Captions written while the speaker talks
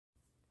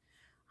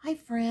Hi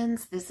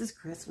friends, this is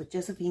Chris with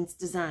Josephine's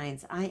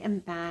Designs. I am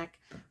back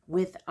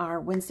with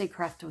our Wednesday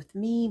Craft with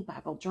Me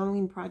Bible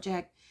journaling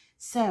project.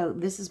 So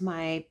this is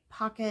my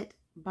pocket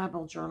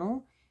Bible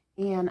journal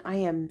and I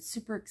am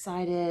super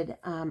excited.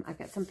 I've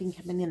got something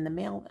coming in the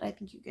mail that I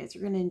think you guys are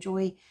going to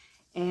enjoy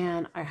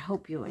and I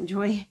hope you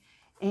enjoy.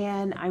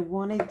 And I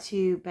wanted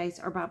to base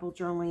our Bible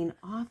journaling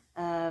off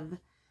of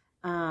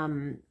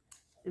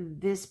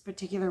this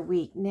particular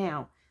week.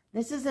 Now,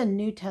 this is a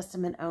New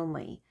Testament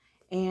only.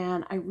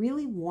 And I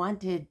really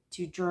wanted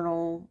to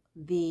journal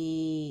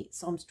the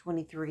Psalms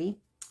 23.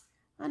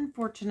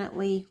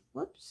 Unfortunately,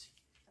 whoops,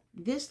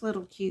 this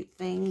little cute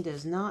thing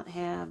does not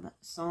have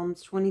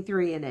Psalms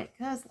 23 in it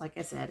because, like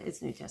I said,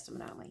 it's New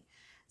Testament only.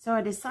 So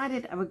I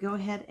decided I would go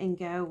ahead and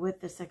go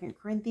with the 2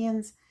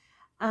 Corinthians.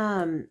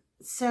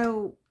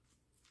 So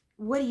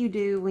what do you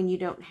do when you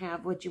don't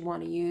have what you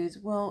want to use?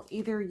 Well,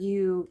 either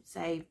you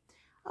say,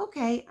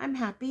 okay, I'm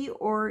happy,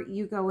 or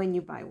you go and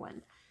you buy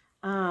one.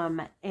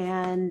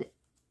 And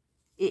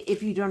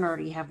if you don't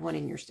already have one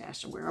in your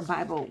stash somewhere, a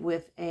Bible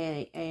with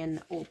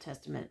an Old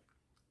Testament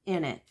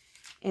in it.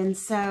 And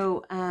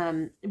so,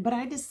 but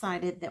I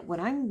decided that what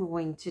I'm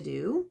going to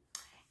do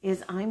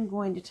is I'm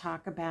going to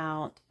talk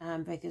about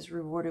faith is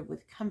rewarded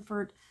with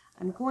comfort.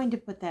 I'm going to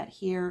put that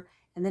here,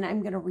 and then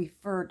I'm going to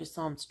refer to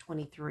Psalms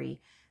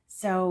 23.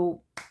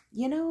 So,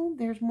 you know,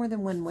 there's more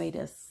than one way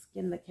to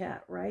skin the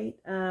cat, right?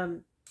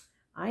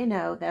 I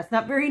know that's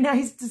not very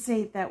nice to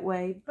say it that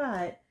way,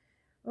 but,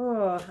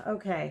 oh,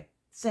 okay.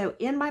 So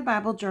in my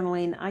Bible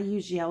journaling, I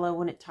use yellow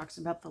when it talks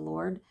about the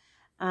Lord.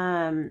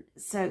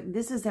 So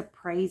this is a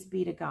praise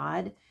be to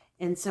God.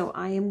 And so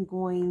I am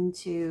going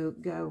to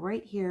go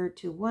right here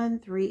to 1,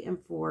 3, and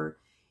 4.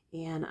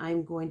 And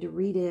I'm going to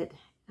read it.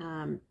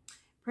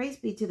 Praise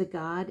be to the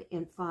God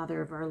and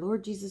Father of our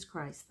Lord Jesus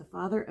Christ, the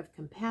Father of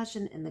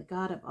compassion and the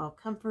God of all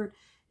comfort,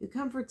 who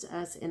comforts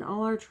us in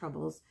all our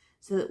troubles,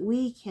 so that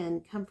we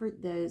can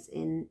comfort those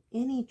in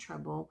any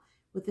trouble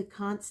with the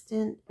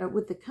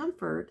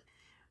comfort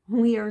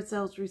we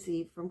ourselves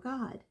receive from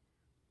God.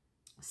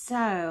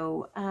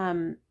 So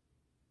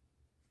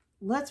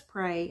let's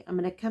pray. I'm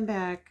going to come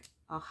back,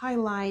 I'll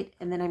highlight,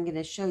 and then I'm going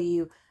to show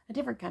you a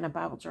different kind of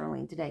Bible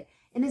journaling today.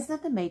 And it's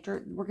nothing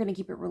major. We're going to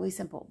keep it really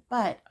simple,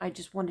 but I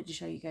just wanted to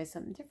show you guys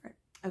something different.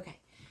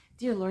 Okay.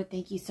 Dear Lord,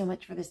 thank you so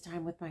much for this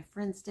time with my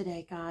friends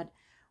today, God.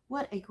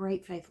 What a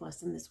great faith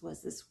lesson this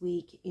was this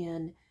week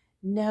in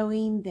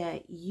knowing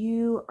that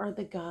you are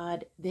the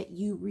God, that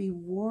you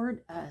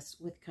reward us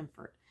with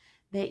comfort,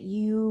 that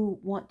you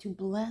want to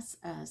bless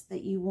us,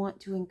 that you want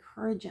to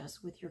encourage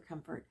us with your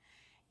comfort.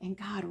 And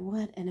God,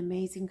 what an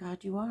amazing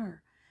God you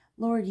are.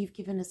 Lord, you've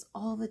given us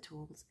all the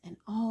tools and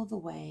all the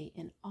way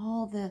and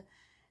all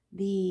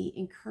the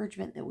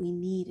encouragement that we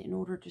need in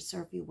order to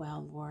serve you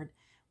well, Lord.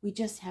 We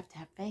just have to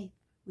have faith.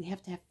 We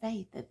have to have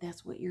faith that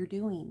that's what you're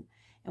doing,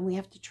 and we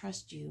have to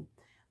trust you.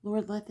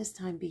 Lord, let this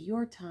time be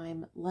your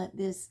time. Let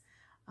this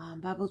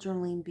Bible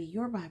journaling be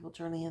your Bible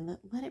journaling, and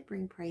let it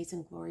bring praise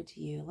and glory to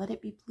you. Let it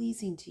be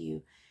pleasing to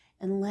you,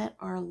 and let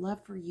our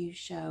love for you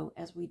show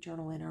as we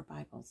journal in our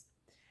Bibles.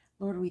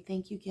 Lord, we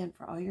thank you again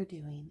for all you're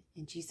doing.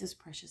 In Jesus'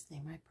 precious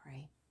name I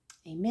pray.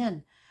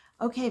 Amen.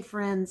 Okay,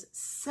 friends,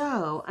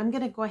 so I'm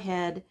going to go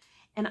ahead,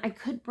 and I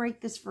could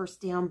break this verse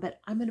down, but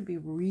I'm going to be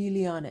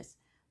really honest.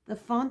 The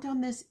font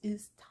on this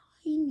is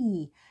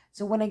tiny.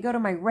 So when I go to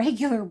my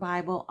regular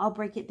Bible, I'll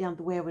break it down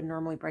the way I would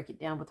normally break it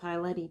down with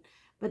highlighting.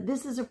 But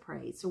this is a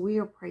praise. So we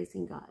are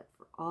praising God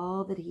for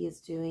all that he is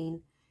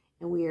doing.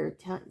 And we are,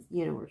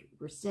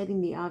 we're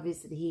stating the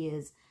obvious that he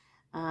is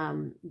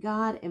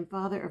God and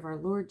Father of our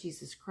Lord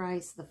Jesus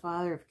Christ, the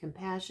Father of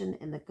compassion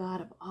and the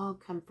God of all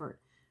comfort.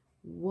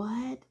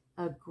 What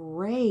a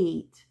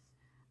great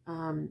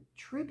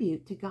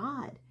tribute to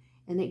God.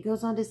 And it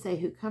goes on to say,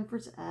 who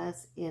comforts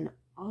us in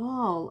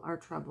all our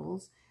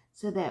troubles,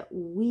 so that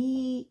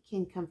we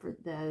can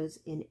comfort those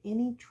in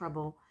any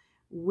trouble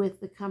with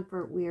the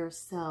comfort we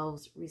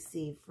ourselves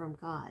receive from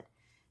God.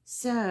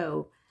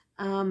 So,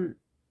 yeah,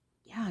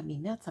 I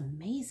mean, that's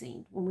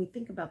amazing when we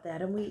think about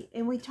that.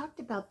 And we talked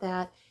about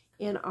that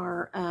in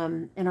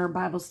our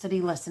Bible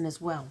study lesson as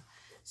well.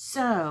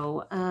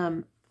 So,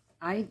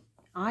 I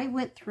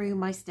went through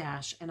my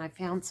stash and I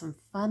found some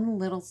fun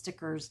little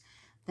stickers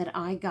that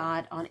I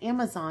got on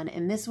Amazon.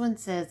 And this one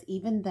says,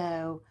 even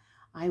though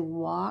I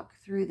walk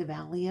through the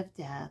valley of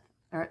death,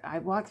 or I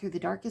walk through the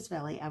darkest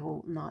valley, I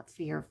will not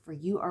fear, for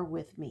you are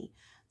with me.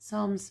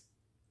 Psalms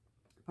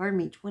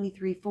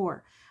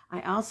 23:4.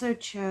 I also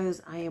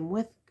chose, I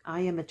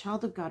am a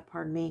child of God,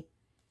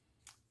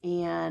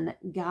 and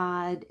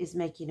God is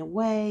making a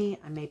way.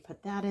 I may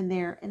put that in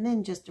there. And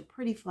then just a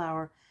pretty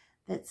flower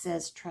that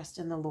says, trust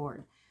in the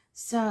Lord.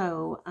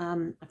 So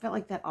I felt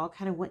like that all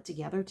kind of went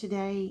together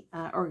today,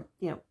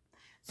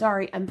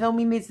 sorry, I'm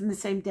filming these in the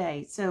same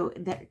day. So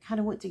that kind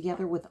of went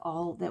together with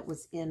all that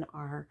was in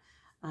our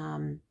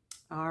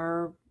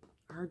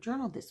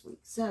journal this week.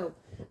 So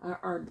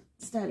our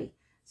study.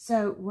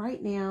 So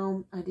right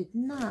now I did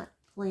not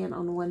plan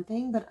on one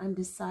thing, but I'm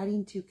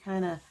deciding to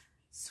kind of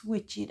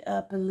switch it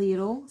up a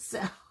little. So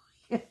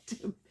you have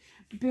to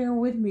bear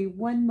with me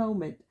one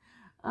moment.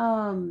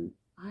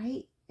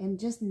 I am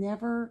just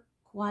never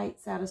quite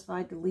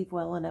satisfied to leave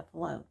well enough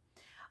alone.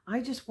 I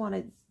just want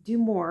to do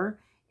more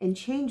and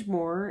change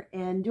more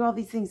and do all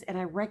these things. And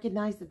I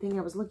recognize the thing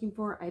I was looking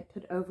for, I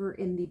put over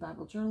in the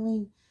Bible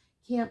journaling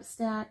camp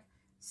stack.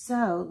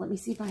 So let me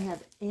see if I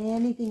have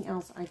anything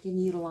else I can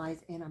utilize.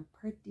 And I'm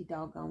pretty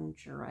doggone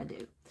sure I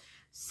do.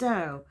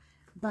 So,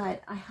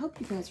 but I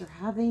hope you guys are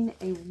having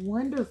a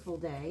wonderful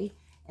day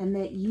and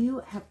that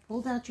you have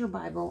pulled out your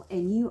Bible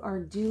and you are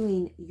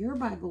doing your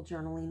Bible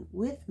journaling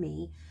with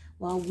me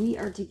while we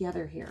are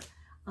together here.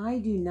 I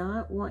do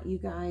not want you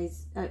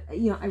guys,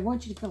 I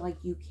want you to feel like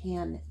you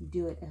can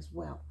do it as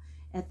well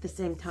at the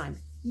same time.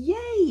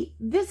 Yay!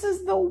 This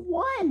is the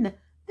one.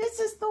 This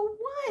is the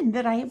one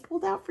that I have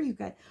pulled out for you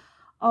guys.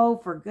 Oh,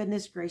 for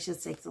goodness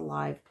gracious sakes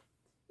alive.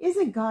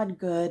 Isn't God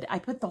good? I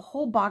put the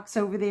whole box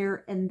over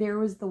there, and there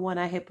was the one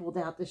I had pulled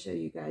out to show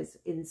you guys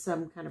in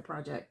some kind of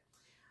project.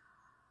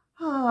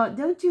 Oh,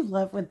 don't you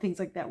love when things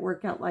like that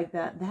work out like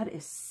that? That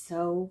is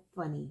so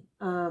funny.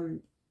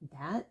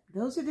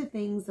 Those are the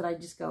things that I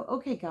just go,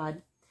 okay,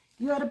 God,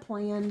 you had a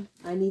plan.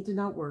 I need to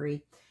not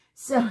worry.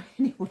 So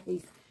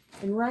anyways,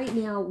 and right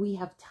now we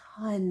have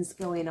tons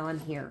going on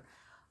here.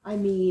 I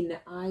mean,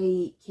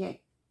 I can't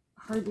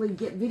hardly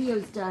get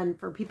videos done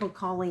for people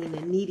calling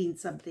and needing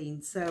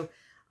something. So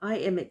I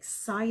am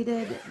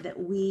excited that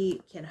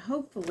we can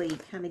hopefully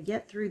kind of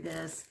get through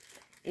this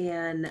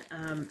and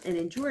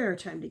enjoy our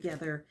time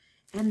together,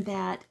 and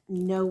that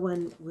no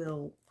one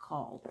will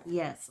call.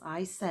 Yes,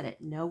 I said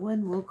it. No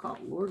one will call,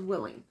 Lord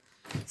willing.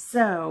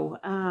 So,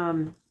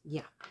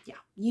 yeah.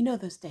 You know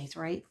those days,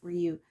 right? Where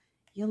you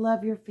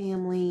love your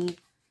family,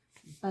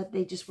 but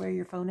they just wear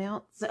your phone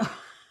out. So,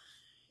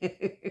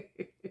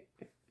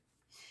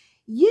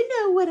 you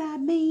know what I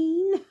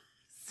mean.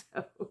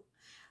 So,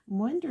 I'm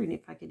wondering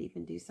if I could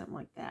even do something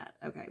like that.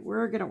 Okay,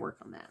 we're going to work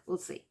on that. We'll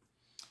see.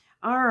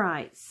 All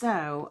right,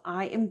 so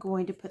I am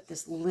going to put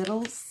this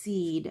little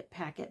seed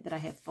packet that I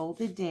have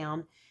folded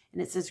down,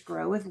 and it says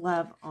Grow with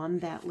Love on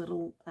that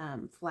little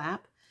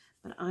flap.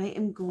 But I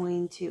am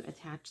going to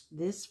attach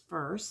this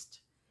first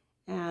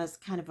as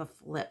kind of a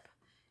flip.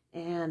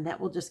 And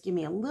that will just give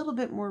me a little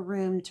bit more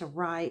room to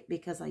write,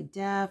 because I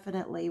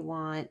definitely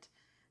want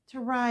to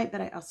write,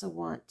 but I also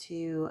want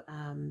to,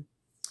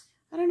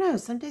 I don't know,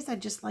 some days I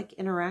just like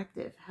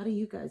interactive. How do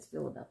you guys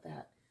feel about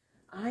that?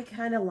 I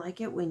kind of like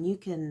it when you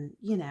can,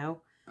 you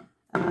know,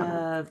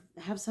 have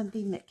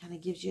something that kind of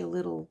gives you a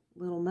little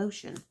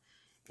motion.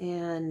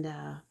 And,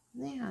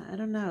 yeah, I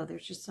don't know.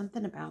 There's just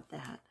something about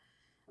that.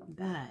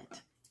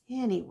 But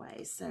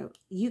anyway, so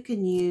you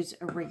can use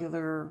a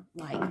regular,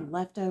 like,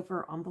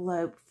 leftover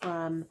envelope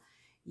from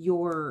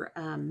your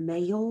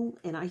mail.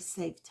 And I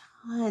save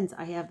tons.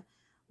 I have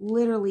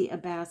literally a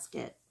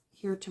basket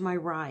here to my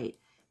right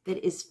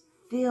that is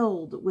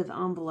filled with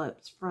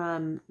envelopes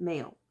from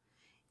mail.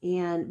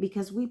 And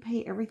because we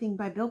pay everything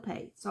by bill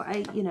pay. So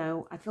I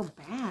feel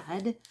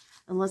bad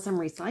unless I'm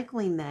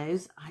recycling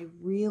those. I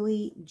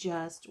really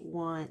just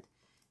want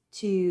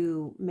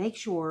to make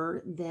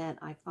sure that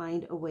I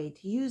find a way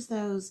to use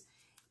those.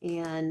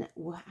 And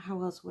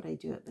how else would I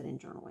do it but in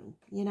journaling?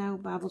 You know,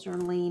 Bible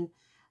journaling,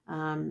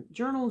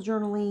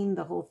 journaling,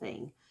 the whole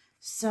thing.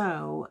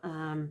 So,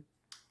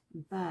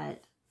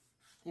 but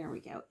there we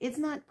go. It's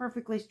not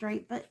perfectly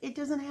straight, but it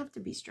doesn't have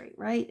to be straight,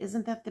 right?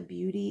 Isn't that the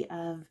beauty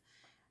of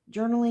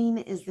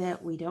journaling, is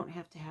that we don't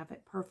have to have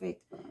it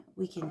perfect.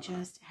 We can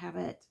just have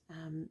it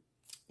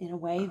in a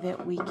way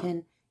that we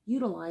can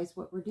utilize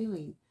what we're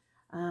doing.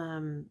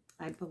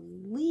 I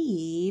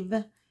believe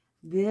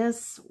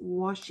this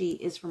washi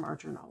is from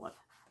Archer and Olive.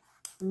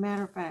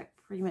 Matter of fact,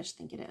 pretty much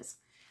think it is.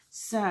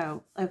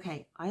 So,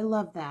 okay, I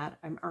love that.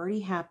 I'm already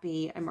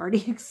happy. I'm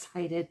already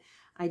excited.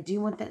 I do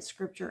want that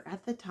scripture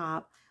at the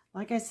top.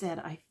 Like I said,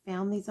 I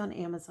found these on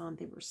Amazon.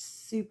 They were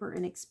super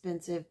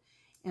inexpensive.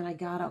 And I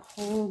got a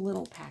whole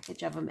little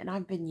package of them, and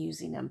I've been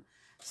using them.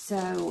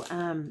 So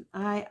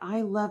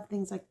I love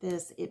things like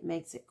this. It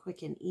makes it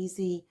quick and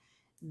easy.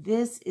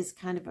 This is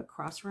kind of a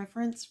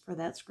cross-reference for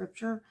that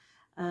scripture.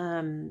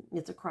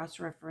 It's a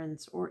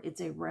cross-reference, or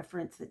it's a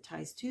reference that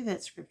ties to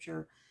that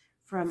scripture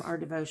from our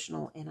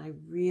devotional. And I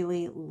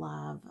really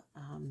love,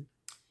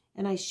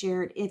 and I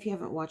shared, if you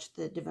haven't watched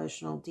the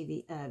devotional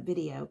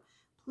video,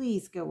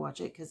 please go watch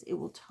it, because it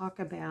will talk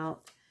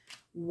about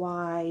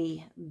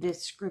why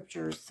this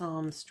scripture,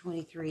 Psalms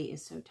 23,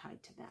 is so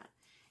tied to that.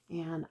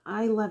 And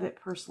I love it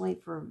personally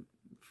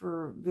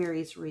for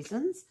various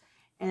reasons.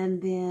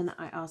 And then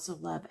I also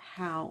love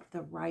how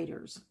the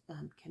writers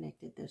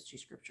connected those two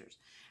scriptures.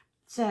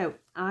 So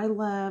I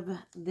love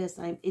this.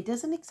 It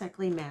doesn't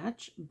exactly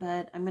match,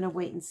 but I'm going to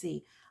wait and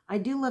see. I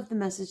do love the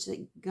message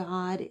that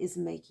God is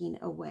making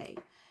a way.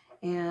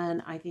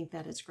 And I think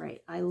that is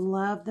great. I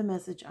love the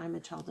message, I'm a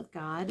child of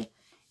God.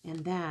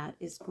 And that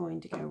is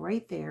going to go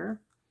right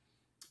there.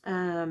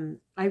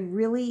 I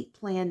really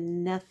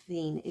plan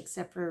nothing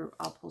except for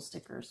I'll pull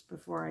stickers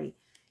before I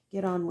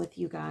get on with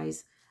you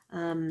guys.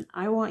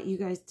 I want you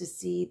guys to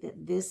see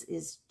that this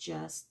is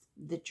just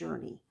the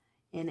journey.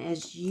 And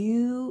as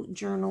you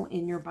journal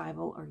in your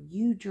Bible or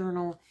you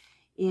journal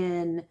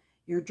in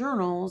your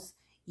journals,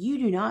 you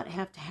do not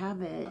have to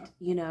have it,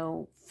 you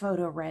know,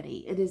 photo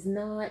ready. It is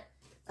not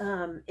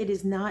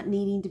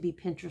needing to be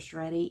Pinterest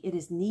ready. It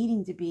is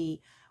needing to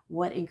be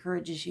what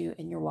encourages you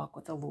in your walk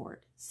with the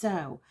Lord.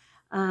 So,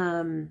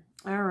 all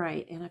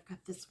right. And I've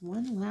got this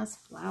one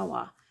last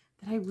flower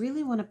that I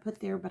really want to put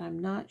there, but I'm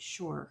not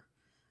sure.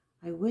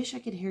 I wish I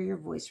could hear your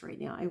voice right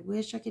now. I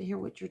wish I could hear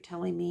what you're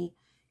telling me,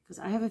 because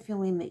I have a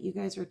feeling that you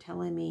guys are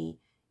telling me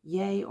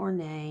yay or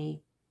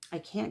nay. I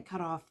can't cut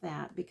off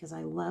that because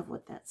I love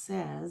what that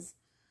says,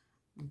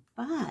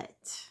 but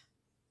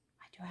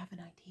I do have an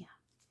idea.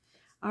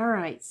 All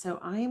right, so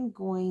I'm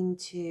going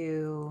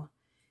to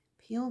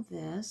peel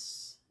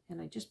this,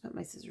 and I just put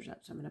my scissors up,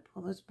 so I'm going to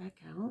pull those back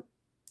out,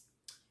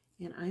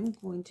 and I'm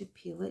going to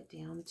peel it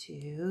down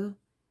to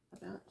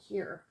about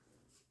here.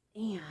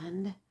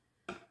 And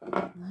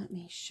let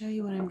me show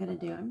you what I'm going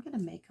to do. I'm going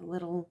to make a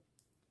little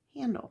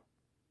handle.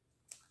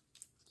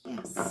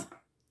 Yes.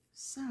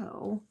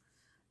 So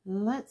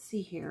let's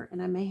see here.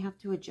 And I may have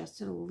to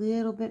adjust it a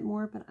little bit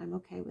more, but I'm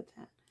okay with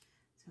that.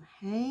 So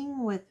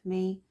hang with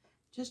me.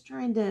 Just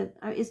trying to,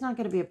 it's not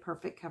going to be a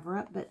perfect cover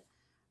up, but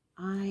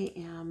I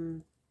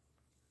am,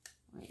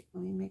 wait,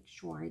 let me make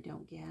sure I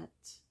don't get,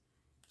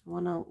 I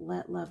want to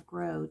let love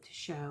grow to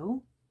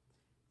show.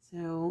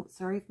 So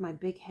sorry if my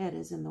big head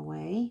is in the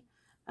way.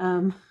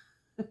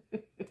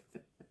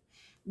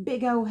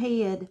 Big old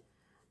head.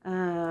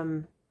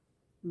 Who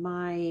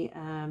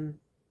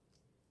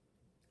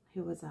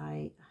was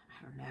I?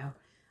 I don't know.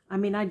 I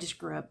mean, I just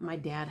grew up. My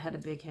dad had a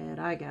big head.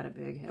 I got a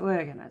big head. What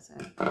can I say?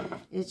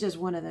 It's just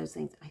one of those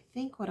things. I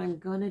think what I'm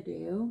going to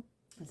do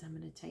is I'm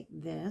going to take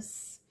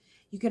this.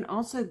 You can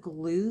also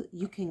glue.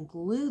 You can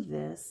glue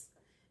this.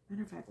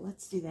 Matter of fact,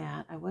 let's do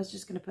that. I was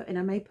just going to put, and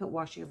I may put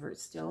washi over it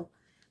still,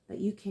 but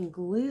you can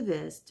glue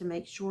this to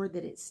make sure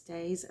that it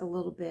stays a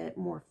little bit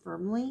more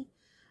firmly.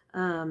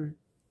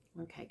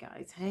 Okay,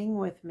 guys, hang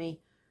with me.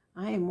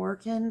 I am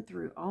working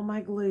through all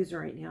my glues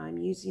right now. I'm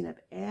using up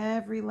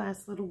every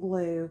last little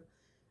glue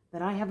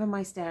that I have in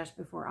my stash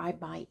before I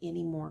buy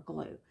any more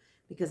glue.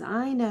 Because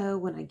I know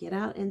when I get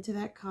out into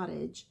that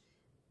cottage,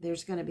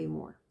 there's going to be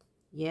more.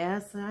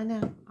 Yes, I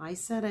know. I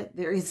said it.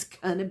 There is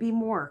going to be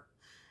more.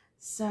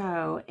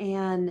 So,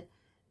 and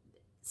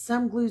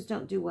some glues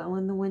don't do well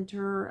in the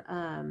winter.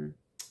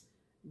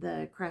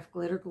 The craft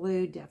glitter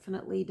glue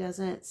definitely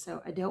doesn't.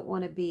 So I don't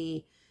want to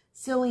be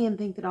silly and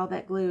think that all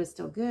that glue is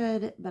still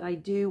good, but I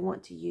do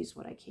want to use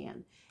what I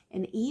can.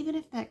 And even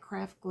if that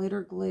craft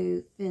glitter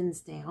glue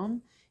thins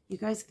down, you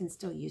guys can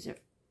still use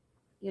it,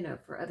 you know,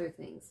 for other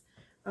things.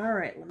 All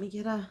right, let me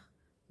get a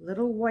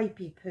little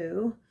wipey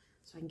poo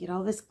so I can get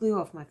all this glue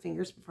off my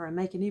fingers before I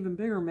make an even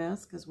bigger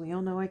mess, because we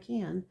all know I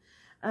can.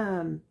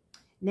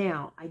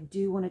 Now, I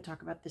do want to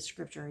talk about this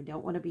scripture. I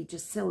don't want to be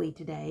just silly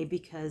today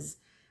because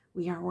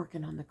we are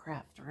working on the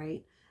craft,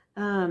 right?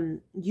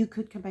 You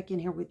could come back in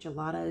here with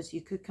gelatos.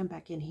 You could come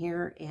back in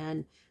here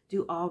and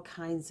do all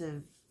kinds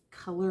of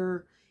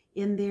color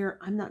in there.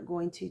 I'm not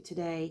going to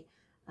today.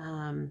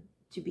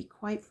 To be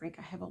quite frank,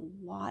 I have a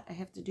lot I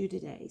have to do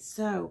today.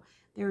 So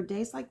there are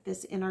days like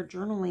this in our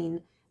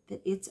journaling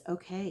that it's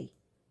okay.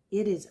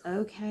 It is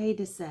okay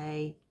to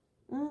say,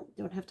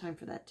 don't have time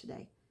for that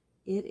today.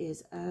 It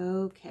is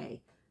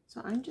okay.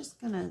 So I'm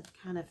just going to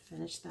kind of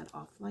finish that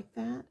off like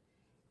that.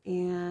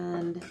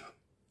 And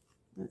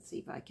let's see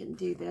if I can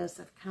do this.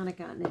 I've kind of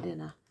gotten it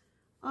in a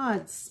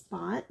odd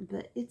spot,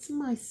 but it's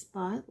my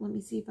spot. Let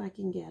me see if I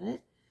can get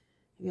it.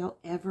 Have y'all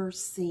ever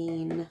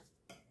seen,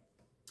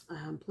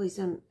 please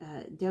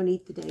don't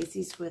eat the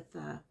daisies with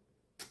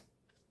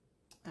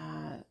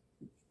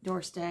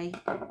Doorstay.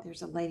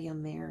 There's a lady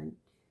on there, and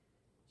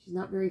she's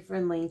not very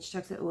friendly, and she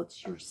talks about, well,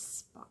 it's your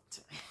spot.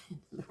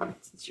 In other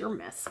words, it's your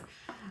mess.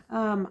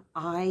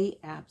 I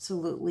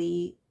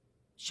absolutely,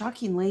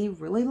 shockingly,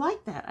 really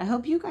like that. I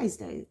hope you guys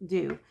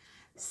do.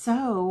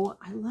 So,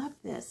 I love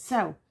this.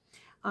 So,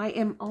 I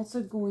am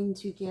also going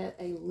to get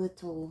a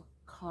little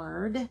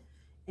card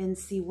and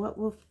see what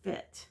will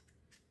fit.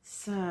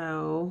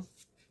 So,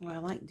 well, I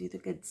like to do the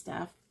good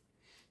stuff.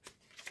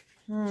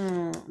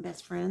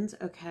 Best friends,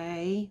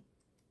 okay.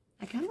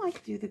 I kind of like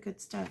to do the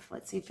good stuff.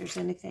 Let's see if there's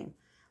anything.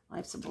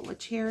 Life's a bowl of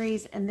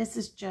cherries. And this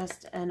is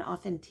just an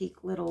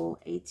authentic little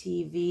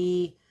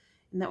ATV.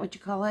 Isn't that what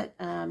you call it?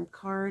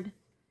 Card.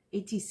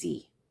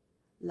 ATC.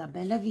 La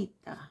Bella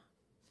Vita.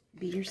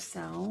 Be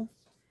yourself.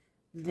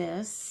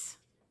 This.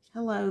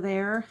 Hello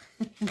there.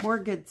 More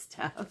good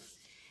stuff.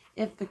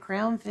 If the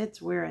crown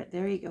fits, wear it.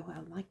 There you go. I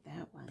like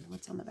that one.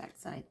 What's on the back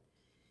side?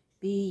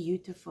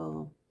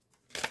 Beautiful.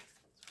 That's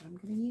what I'm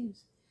going to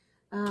use.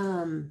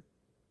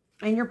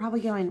 And you're probably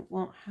going,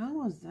 well,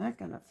 how is that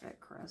going to fit,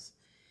 Chris?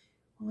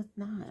 Well, it's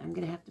not. I'm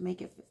going to have to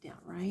make it fit down,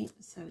 right?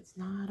 So it's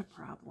not a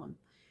problem.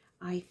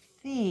 I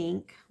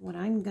think what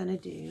I'm going to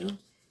do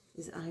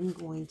is I'm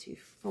going to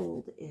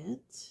fold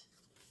it.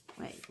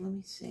 Wait, let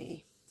me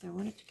see. Do I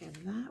want it to go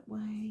that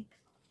way?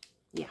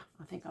 Yeah,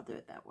 I think I'll do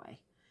it that way.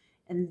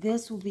 And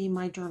this will be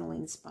my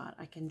journaling spot.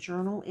 I can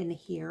journal in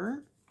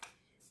here,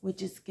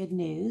 which is good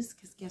news,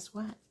 because guess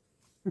what?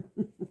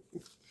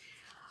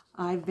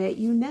 I bet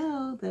you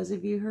know, those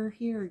of you who are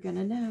here are going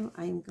to know,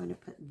 I am going to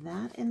put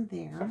that in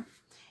there.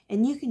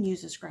 And you can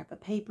use a scrap of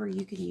paper.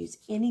 You can use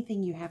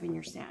anything you have in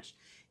your stash.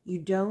 You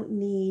don't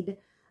need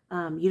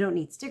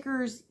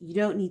stickers. You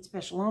don't need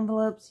special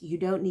envelopes. You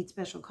don't need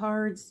special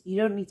cards. You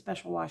don't need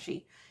special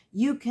washi.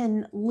 You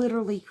can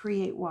literally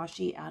create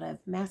washi out of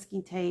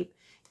masking tape.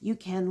 You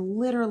can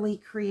literally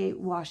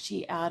create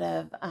washi out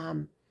of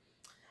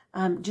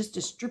just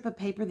a strip of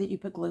paper that you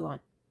put glue on.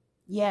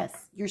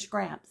 Yes, your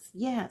scraps.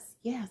 Yes,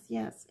 yes,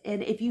 yes.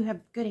 And if you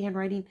have good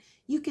handwriting,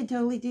 you can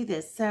totally do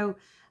this. So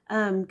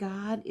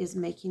God is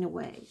making a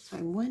way. So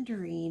I'm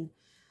wondering,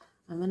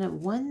 I'm going to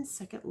 1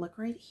 second look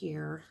right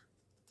here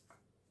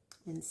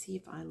and see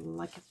if I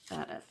like it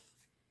better.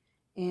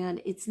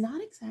 And it's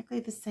not exactly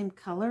the same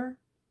color,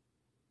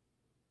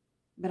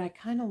 but I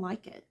kind of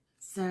like it.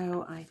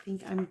 So I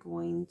think I'm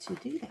going to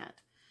do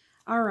that.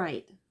 All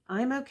right.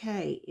 I'm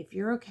okay. If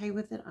you're okay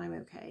with it, I'm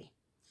okay.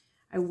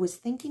 I was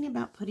thinking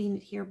about putting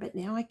it here, but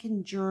now I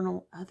can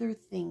journal other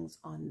things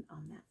on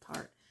that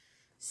part.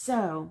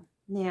 So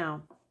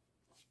now,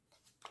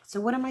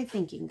 so what am I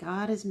thinking?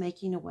 God is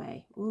making a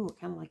way. Ooh, I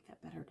kind of like that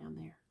better down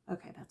there.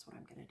 Okay, that's what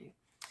I'm going to do.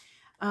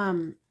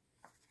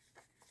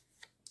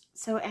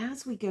 So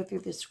as we go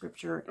through this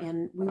scripture,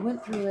 and we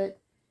went through it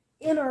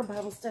in our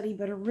Bible study,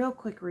 but a real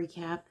quick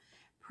recap.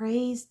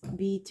 Praise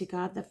be to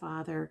God the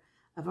Father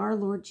of our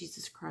Lord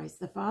Jesus Christ,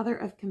 the Father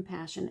of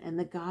compassion and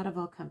the God of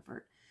all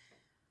comfort.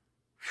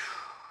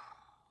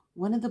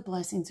 One of the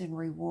blessings and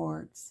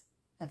rewards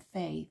of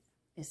faith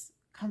is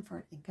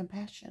comfort and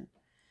compassion.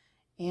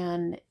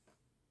 And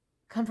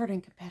comfort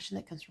and compassion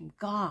that comes from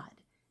God,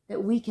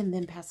 that we can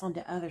then pass on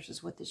to others,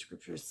 is what the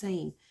scripture is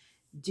saying.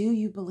 Do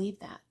you believe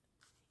that?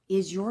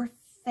 Is your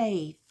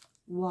faith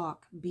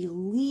walk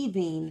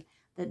believing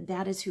that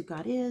that is who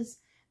God is?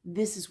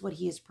 This is what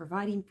he is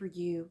providing for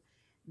you.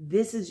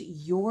 This is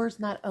yours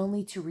not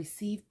only to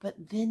receive,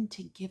 but then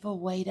to give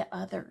away to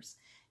others.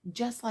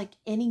 Just like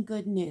any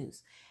good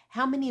news.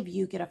 How many of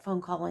you get a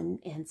phone call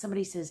and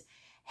somebody says,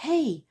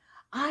 hey,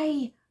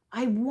 I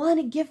want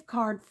a gift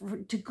card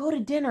to go to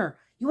dinner.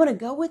 You want to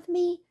go with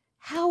me?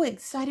 How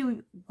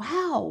excited.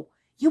 Wow,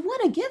 you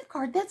want a gift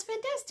card? That's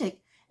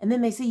fantastic. And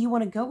then they say, you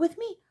want to go with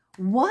me?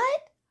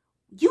 What?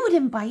 You would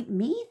invite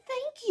me?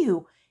 Thank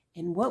you.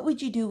 And what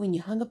would you do when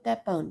you hung up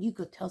that phone? You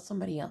go tell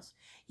somebody else.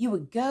 You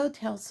would go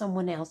tell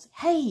someone else,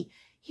 hey,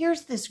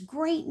 here's this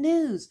great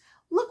news.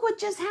 Look what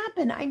just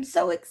happened. I'm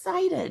so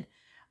excited.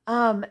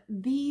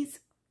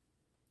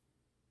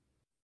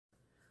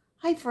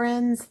 Hi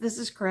friends, this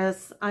is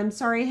Chris. I'm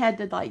sorry I had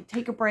to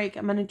take a break.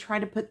 I'm going to try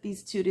to put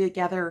these two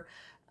together.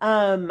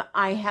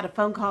 I had a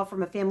phone call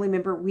from a family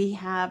member. We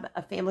have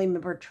a family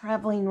member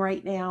traveling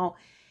right now,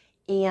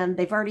 and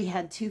they've already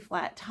had 2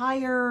 flat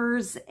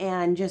tires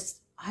and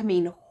just, I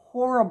mean,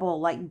 horrible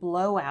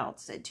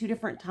blowouts at 2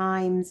 different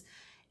times.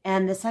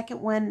 And the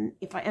second one,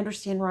 if I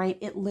understand right,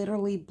 it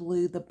literally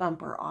blew the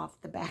bumper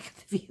off the back of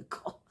the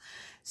vehicle.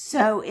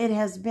 So it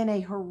has been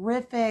a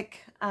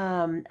horrific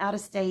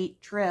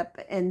out-of-state trip.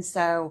 And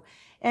so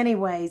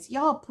anyways,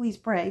 y'all please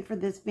pray for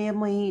this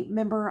family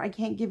member. I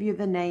can't give you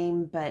the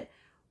name, but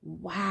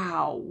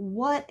wow,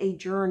 what a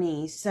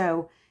journey.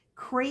 So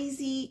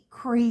crazy,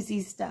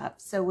 crazy stuff.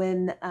 So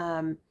when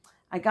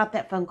I got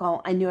that phone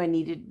call, I knew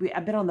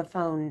I've been on the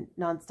phone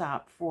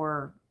nonstop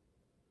for,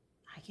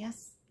 I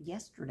guess,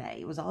 yesterday.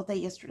 It was all day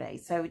yesterday.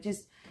 So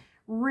just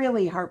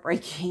really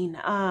heartbreaking.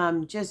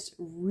 Just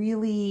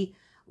really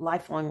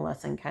lifelong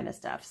lesson kind of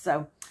stuff.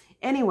 So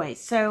anyway,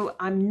 so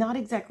I'm not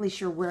exactly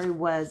sure where I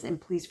was,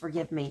 and please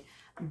forgive me,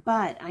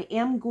 but I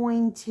am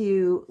going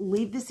to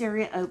leave this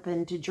area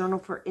open to journal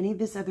for any of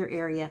this other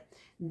area.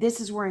 This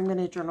is where I'm going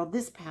to journal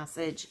this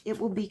passage. It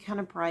will be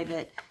kind of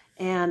private,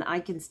 and I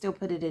can still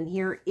put it in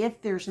here.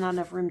 If there's not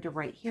enough room to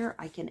write here,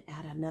 I can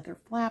add another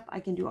flap.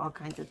 I can do all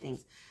kinds of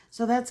things.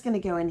 So that's going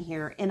to go in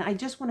here. And I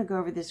just want to go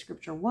over this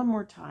scripture one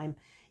more time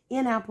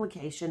in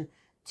application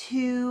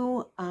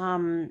to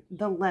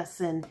the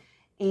lesson,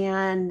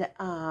 and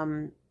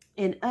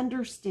in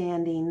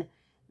understanding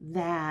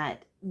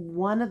that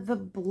one of the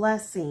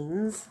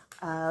blessings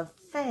of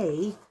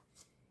faith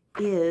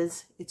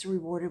is it's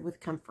rewarded with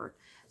comfort.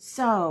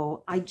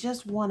 So I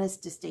just want us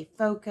to stay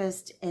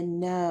focused and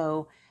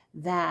know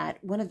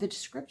that one of the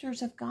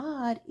descriptors of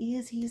God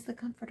is he's the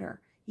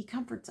comforter. He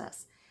comforts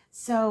us.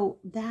 So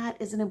that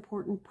is an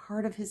important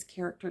part of his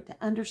character to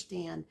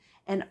understand,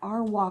 and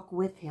our walk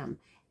with him,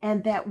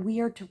 and that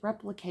we are to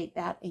replicate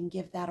that and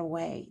give that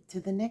away to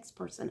the next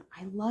person.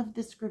 I love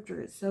this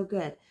scripture. It's so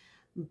good.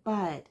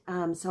 But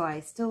so I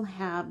still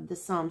have the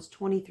Psalms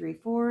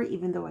 23:4,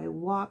 even though I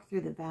walk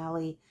through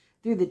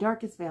the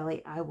darkest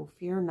valley, I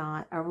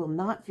will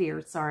not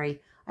fear.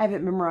 Sorry, I have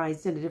it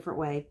memorized in a different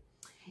way.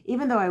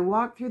 Even though I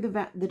walk through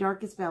the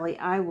darkest valley,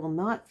 I will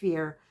not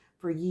fear,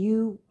 for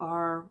you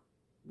are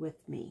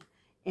with me.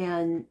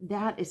 And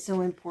that is so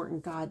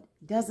important. God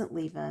doesn't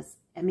leave us.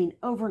 I mean,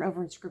 over and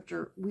over in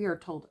Scripture, we are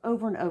told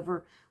over and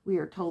over, we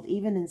are told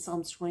even in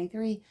Psalms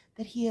 23,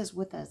 that He is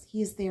with us.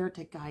 He is there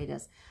to guide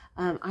us.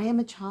 I am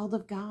a child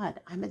of God.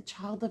 I'm a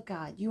child of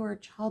God. You are a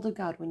child of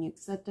God when you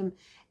accept Him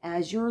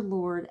as your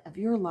Lord of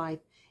your life,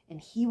 and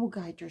He will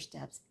guide your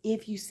steps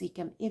if you seek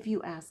Him, if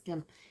you ask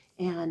Him,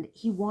 and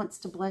He wants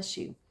to bless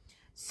you.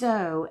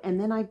 So, and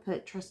then I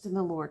put trust in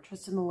the Lord.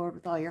 Trust in the Lord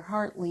with all your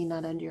heart. Lean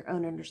not unto your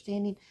own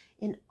understanding.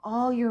 In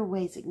all your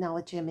ways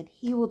acknowledge Him, and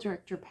He will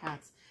direct your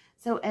paths.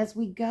 So as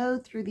we go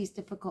through these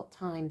difficult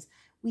times,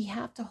 we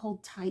have to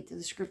hold tight to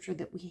the Scripture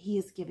that He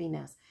is giving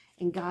us,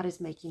 and God is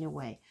making a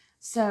way.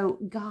 So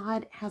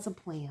God has a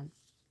plan.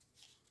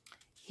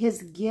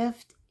 His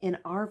gift in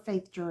our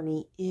faith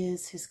journey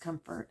is His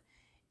comfort.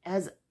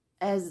 As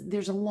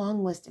there's a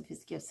long list of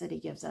His gifts that He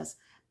gives us,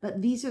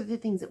 but these are the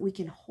things that we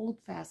can hold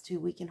fast to,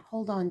 we can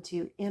hold on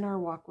to in our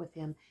walk with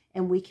Him,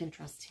 and we can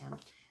trust Him.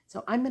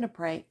 So I'm going to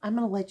pray. I'm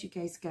going to let you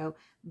guys go,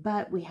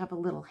 but we have a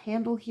little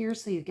handle here,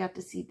 so you got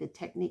to see the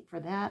technique for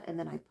that, and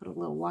then I put a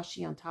little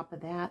washi on top of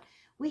that.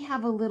 We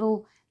have a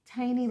little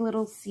tiny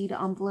little seed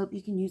envelope.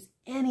 You can use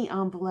any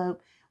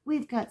envelope.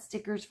 We've got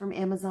stickers from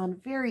Amazon,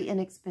 very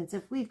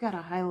inexpensive. We've got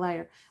a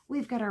highlighter.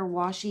 We've got our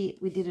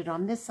washi. We did it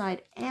on this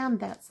side and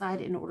that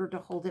side in order to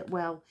hold it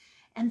well.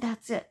 And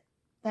that's it.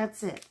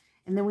 That's it.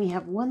 And then we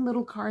have one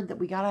little card that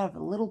we got out of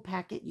a little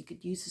packet. You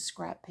could use a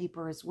scrap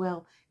paper as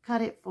well.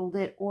 Cut it, fold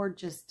it, or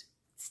just,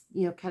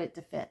 cut it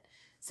to fit.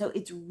 So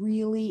it's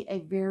really a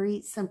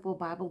very simple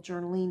Bible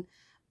journaling,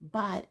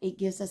 but it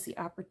gives us the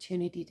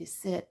opportunity to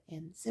sit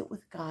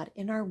with God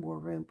in our war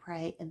room,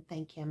 pray, and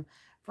thank Him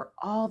for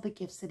all the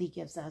gifts that He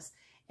gives us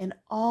and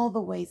all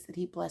the ways that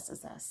He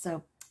blesses us.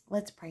 So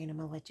let's pray, and I'm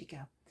going to let you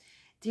go.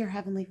 Dear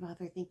Heavenly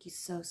Father, thank you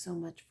so, so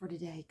much for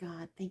today.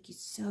 God, thank you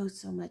so,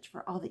 so much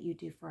for all that you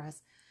do for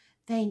us.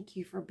 Thank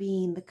you for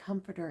being the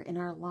comforter in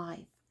our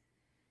life.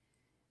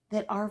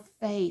 That our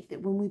faith,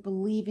 that when we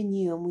believe in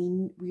you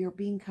and we are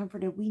being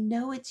comforted, we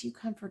know it's you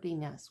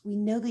comforting us. We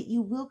know that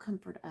you will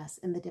comfort us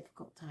in the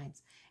difficult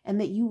times, and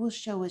that you will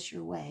show us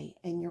your way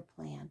and your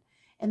plan,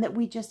 and that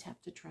we just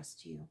have to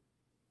trust you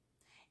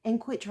and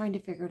quit trying to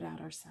figure it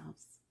out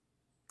ourselves.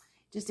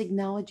 Just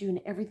acknowledge you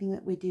in everything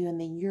that we do, and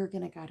then you're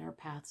going to guide our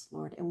paths,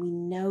 Lord. And we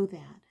know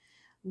that.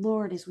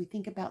 Lord, as we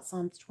think about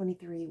Psalms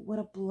 23, what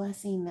a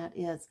blessing that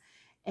is.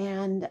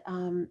 And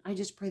I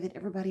just pray that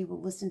everybody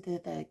will listen to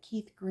the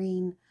Keith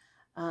Green,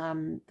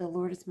 the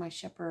Lord is my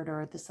shepherd,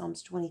 or the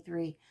Psalms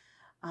 23.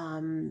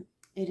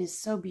 It is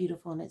so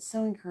beautiful, and it's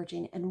so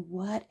encouraging. And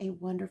what a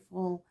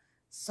wonderful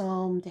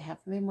psalm to have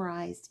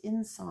memorized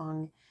in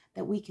song,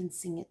 that we can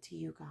sing it to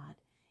you, God.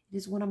 It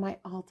is one of my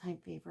all-time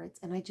favorites,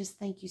 and I just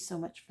thank you so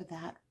much for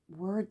that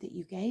word that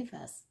you gave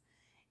us,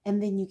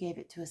 and then you gave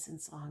it to us in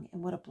song,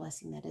 and what a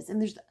blessing that is. And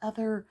there's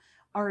other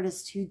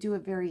artists who do a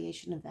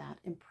variation of that,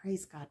 and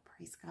praise God,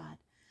 praise God.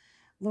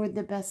 Lord,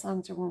 the best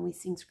songs are when we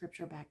sing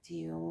Scripture back to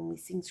you, and when we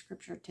sing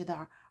Scripture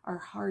to our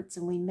hearts,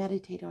 and we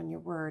meditate on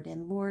your word.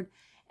 And Lord,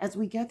 as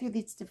we go through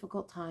these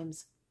difficult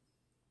times,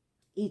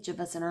 each of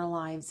us in our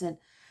lives, and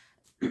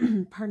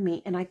pardon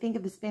me, and I think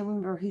of this family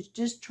member who's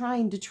just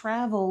trying to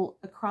travel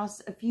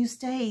across a few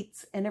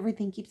states and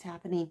everything keeps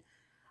happening.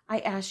 I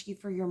ask you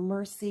for your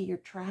mercy, your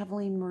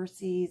traveling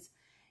mercies,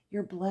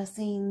 your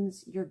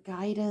blessings, your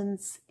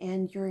guidance,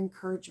 and your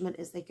encouragement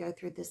as they go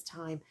through this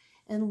time.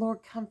 And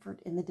Lord,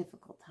 comfort in the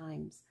difficult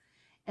times.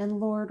 And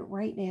Lord,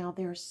 right now,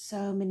 there are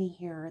so many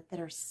here that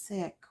are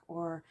sick,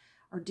 or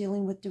are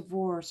dealing with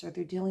divorce, or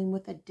they're dealing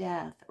with a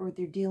death, or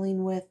they're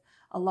dealing with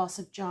a loss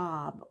of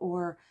job,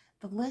 or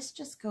the list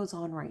just goes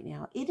on right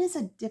now. It is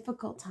a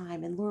difficult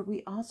time. And Lord,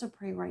 we also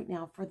pray right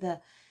now for the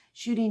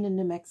shooting in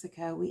New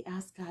Mexico. We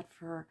ask God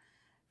for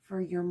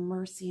your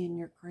mercy and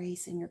your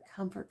grace and your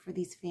comfort for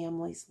these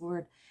families,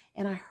 Lord.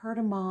 And I heard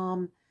a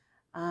mom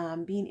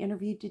being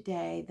interviewed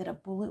today that a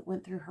bullet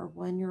went through her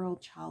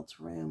 1-year-old child's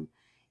room.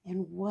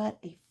 And what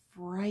a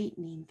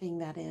frightening thing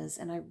that is.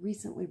 And I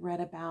recently read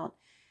about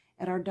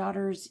at our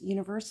daughter's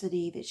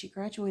university that she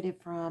graduated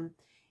from,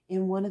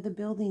 in one of the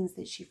buildings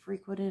that she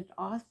frequented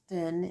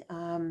often,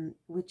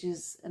 which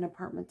is an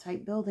apartment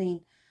type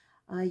building,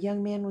 a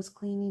young man was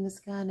cleaning his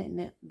gun,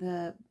 and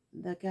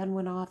the gun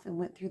went off and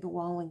went through the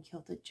wall and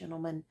killed a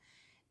gentleman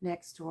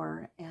next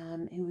door,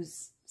 who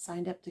was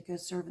signed up to go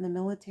serve in the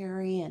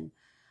military, and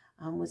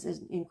was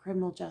in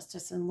criminal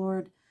justice. And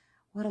Lord,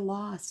 what a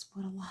loss,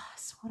 what a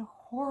loss, what a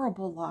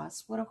horrible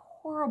loss, what a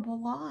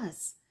horrible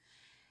loss.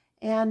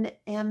 And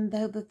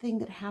though the thing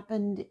that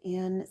happened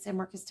in San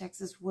Marcos,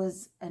 Texas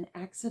was an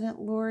accident,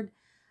 Lord,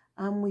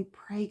 we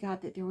pray,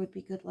 God, that there would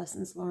be good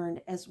lessons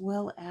learned, as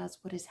well as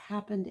what has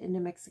happened in New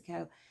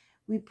Mexico.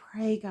 We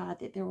pray, God,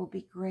 that there will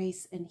be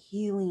grace and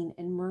healing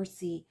and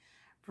mercy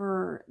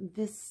for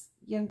this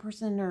young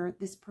person, or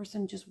this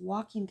person just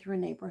walking through a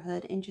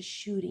neighborhood and just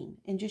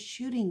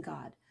shooting,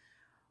 God.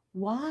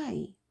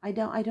 Why? I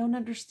don't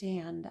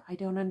understand. I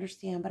don't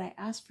understand, but I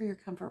ask for your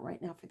comfort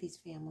right now for these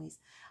families.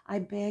 I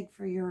beg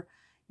for your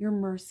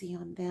mercy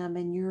on them,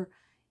 and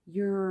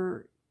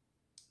your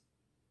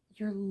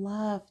your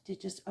love to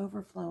just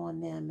overflow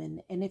on them.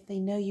 And if they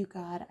know you,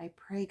 God, I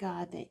pray,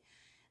 God,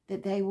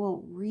 that they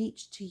will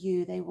reach to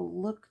you. They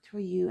will look to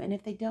you. And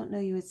if they don't know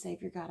you as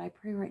Savior, God, I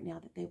pray right now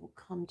that they will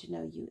come to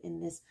know you in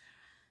this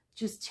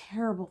just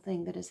terrible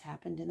thing that has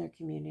happened in their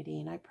community.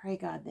 And I pray,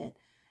 God, that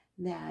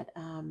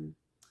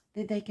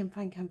they can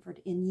find comfort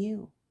in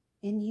you,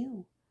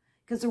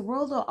 because the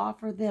world will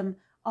offer them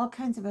all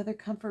kinds of other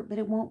comfort, but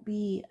it won't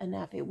be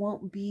enough. It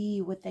won't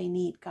be what they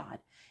need, God.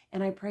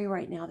 And I pray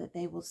right now that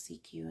they will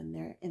seek you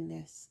in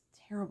this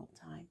terrible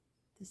time,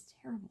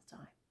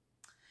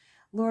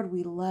 Lord,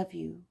 we love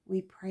you.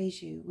 We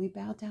praise you. We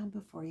bow down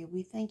before you.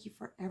 We thank you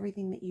for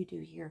everything that you do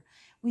here.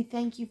 We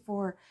thank you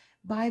for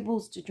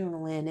Bibles to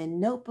journal in and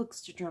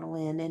notebooks to journal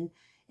in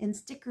and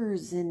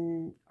stickers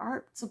and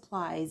art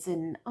supplies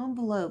and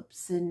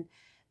envelopes and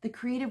the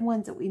creative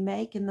ones that we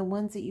make and the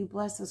ones that you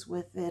bless us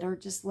with that are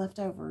just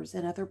leftovers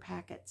and other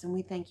packets. And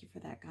we thank you for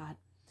that, God.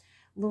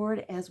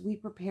 Lord, as we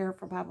prepare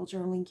for Bible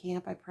journaling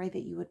camp, I pray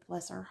that you would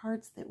bless our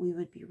hearts, that we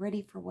would be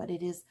ready for what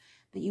it is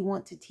that you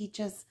want to teach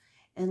us.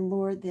 And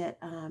Lord, that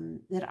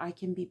I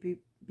can be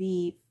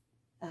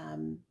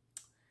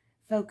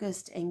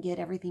focused and get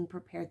everything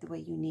prepared the way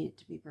you need it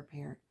to be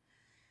prepared.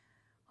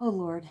 Oh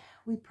Lord,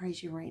 we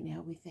praise you right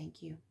now. We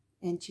thank you.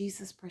 In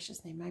Jesus'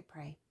 precious name I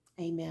pray.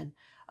 Amen.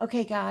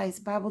 Okay, guys,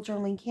 Bible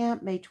journaling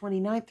camp, May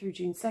 29th through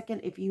June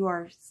 2nd. If you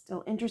are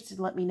still interested,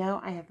 let me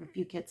know. I have a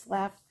few kits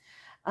left.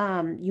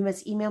 You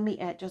must email me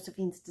at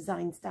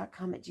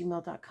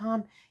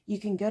josephinesdesigns.com@gmail.com. You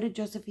can go to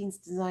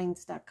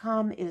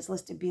josephinesdesigns.com. It is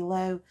listed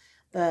below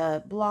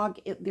the blog.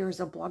 There's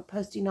a blog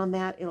posting on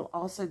that. It'll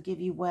also give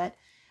you what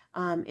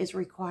is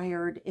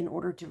required in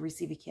order to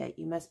receive a kit.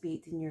 You must be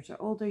 18 years or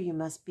older. You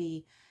must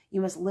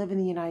live in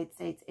the United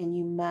States, and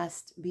you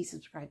must be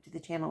subscribed to the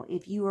channel.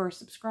 If you are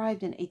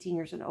subscribed and 18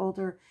 years and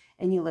older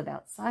and you live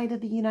outside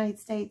of the United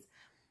States,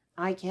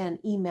 I can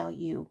email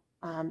you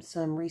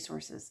some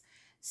resources.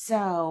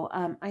 So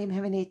I am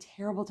having a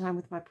terrible time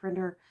with my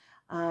printer.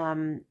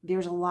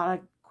 There's a lot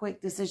of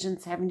quick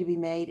decisions having to be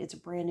made. It's a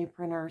brand new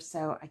printer,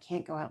 so I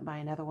can't go out and buy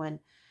another one.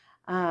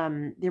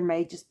 There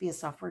may just be a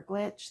software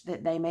glitch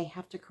that they may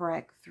have to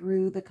correct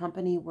through the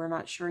company. We're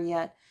not sure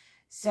yet.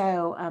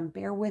 So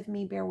bear with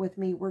me.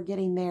 We're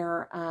getting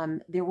there.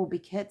 There will be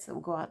kits that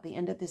will go out at the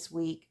end of this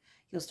week.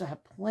 You'll still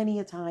have plenty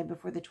of time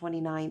before the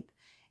 29th.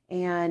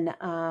 And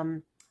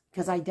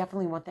because I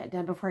definitely want that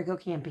done before I go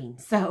camping.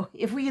 So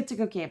if we get to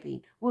go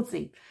camping, we'll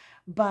see.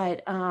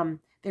 But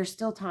there's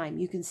still time.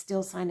 You can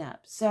still sign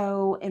up.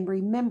 So, and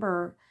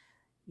remember,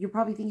 you're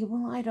probably thinking,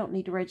 well, I don't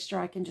need to register.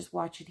 I can just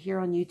watch it here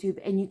on YouTube.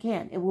 And you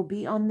can. It will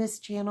be on this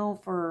channel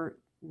for,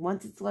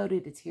 once it's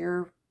loaded, it's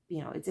here,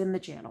 it's in the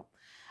channel.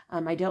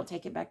 I don't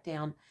take it back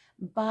down.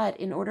 But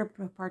in order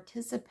to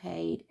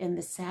participate in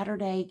the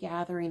Saturday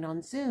gathering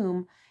on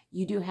Zoom,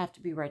 you do have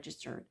to be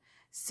registered.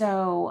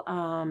 So,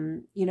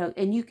 and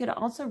you could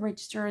also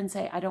register and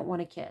say, I don't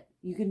want a kit.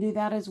 You can do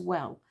that as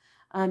well.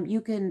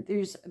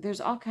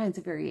 There's all kinds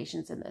of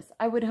variations in this.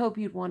 I would hope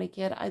you'd want a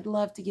kit. I'd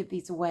love to give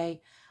these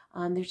away.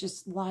 There's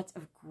just lots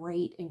of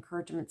great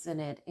encouragements in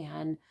it.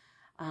 And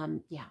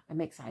yeah,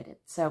 I'm excited.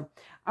 So,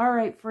 all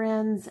right,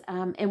 friends.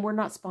 And we're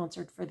not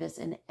sponsored for this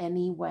in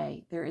any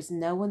way. There is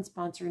no one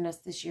sponsoring us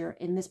this year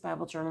in this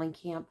Bible journaling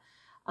camp.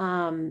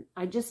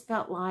 I just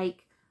felt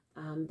like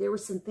there were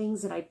some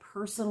things that I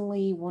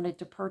personally wanted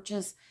to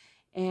purchase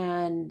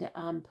and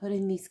put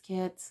in these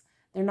kits.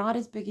 They're not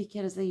as big a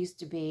kit as they used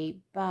to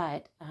be,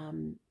 but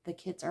the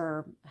kits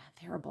they're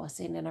a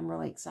blessing, and I'm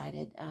really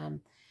excited.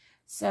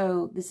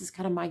 So this is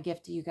kind of my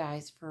gift to you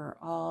guys for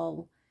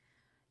all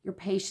your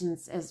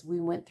patience as we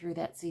went through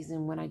that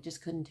season when I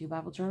just couldn't do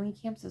Bible journaling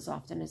camps as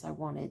often as I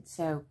wanted.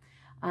 So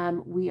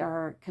we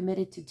are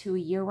committed to 2 a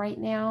year right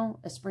now,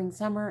 a spring,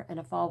 summer, and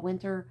a fall,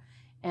 winter.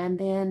 And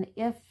then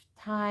if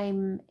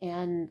time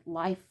and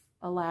life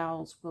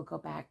allows, we'll go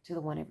back to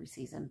the one every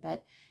season.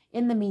 But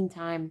in the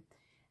meantime,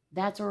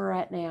 that's where we're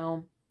at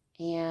now.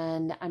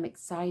 And I'm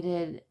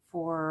excited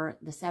for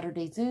the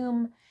Saturday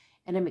Zoom,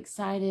 and I'm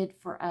excited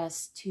for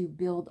us to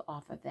build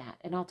off of that.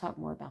 And I'll talk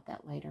more about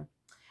that later.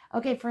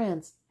 Okay,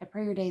 friends, I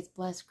pray your day is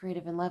blessed,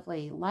 creative, and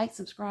lovely. Like,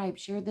 subscribe,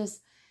 share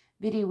this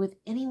video with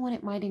anyone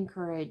it might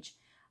encourage.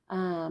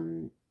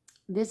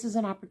 This is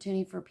an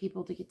opportunity for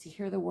people to get to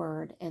hear the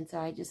word. And so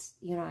I just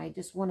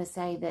want to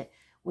say that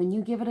when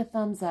you give it a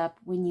thumbs up,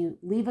 when you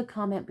leave a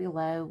comment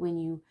below, when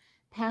you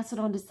pass it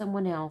on to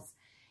someone else,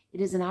 it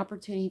is an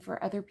opportunity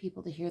for other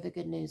people to hear the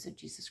good news of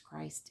Jesus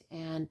Christ.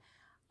 And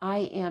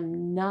I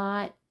am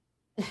not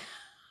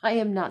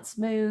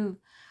smooth.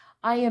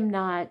 I am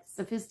not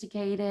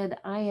sophisticated.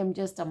 I am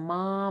just a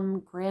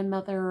mom,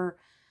 grandmother,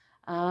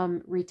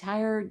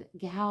 retired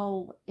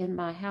gal in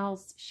my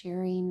house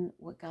sharing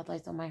what God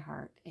lays on my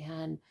heart.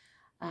 And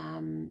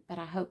but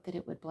I hope that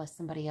it would bless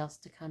somebody else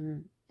to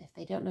come, if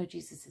they don't know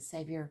Jesus as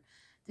Savior,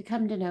 to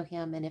come to know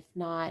him, and if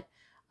not,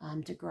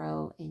 to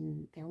grow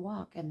in their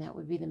walk. And that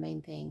would be the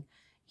main thing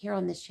here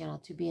on this channel,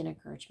 to be an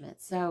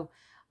encouragement. So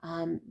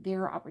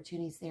there are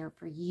opportunities there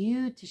for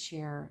you to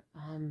share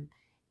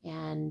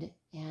and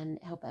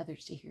help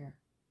others to hear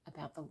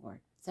about the Lord.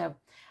 So,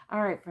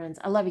 all right, friends,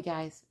 I love you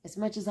guys. As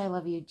much as I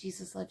love you,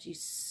 Jesus loves you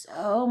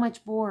so much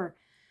more.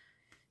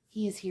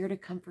 He is here to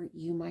comfort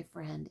you, my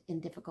friend, in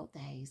difficult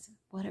days.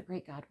 What a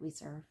great God we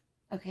serve.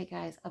 Okay,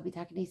 guys, I'll be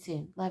talking to you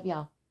soon. Love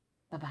y'all.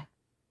 Bye-bye.